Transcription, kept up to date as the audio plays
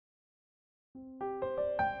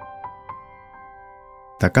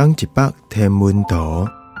逐天一百天文图，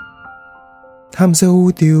探索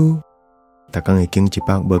宇宙。逐天会经一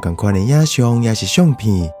百无同款的影像，也是相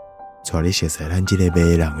片，带你熟悉咱这个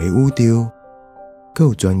迷人的宇宙。更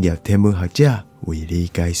有专业天文学者为你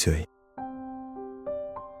解说。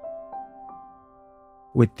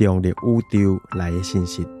为重力宇宙来的信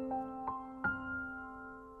息。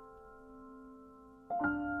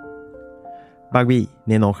北美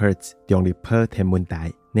nanohertz 重力波天文台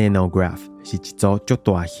nanograph 是一组足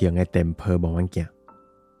大型的电波望远镜。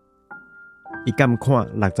伊敢看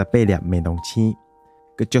68粒脉动星，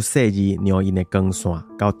佮足细致让因的光线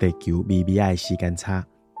到地球微微的时间差，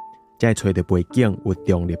才会找到背景有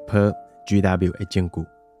重力波 GW 的证据。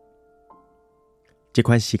这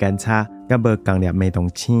款时间差甲无共粒脉动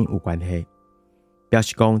星有关系，表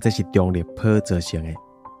示讲这是重力波造成的。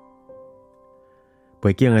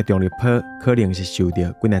背景的重力波可能是受到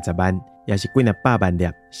几啊十万，也是几啊百万粒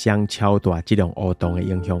相超大质量黑洞的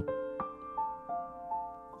影响。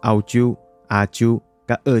欧洲、亚洲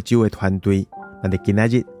甲澳洲的团队也伫今仔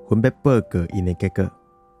日分别报告因的结果。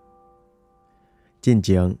进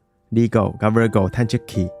前，李狗甲 Virgo 探测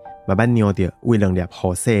器慢慢瞄到为2粒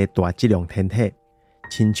互细的大质量天体，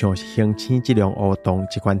亲像是恒星质量黑洞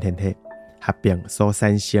这款天体合并所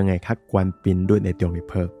产生的较悬频率的重力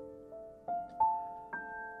波。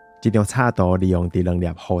这张插图利用伫2粒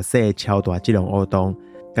互细的超大质量黑洞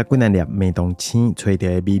甲几啊粒脉动星找到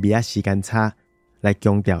的微微时间差，来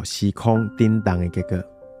强调时空震动的结果。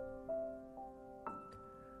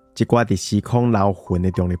这挂伫时空流云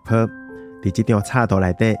的重力波，伫这张插图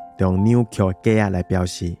内底用扭曲的格仔来表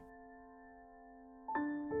示。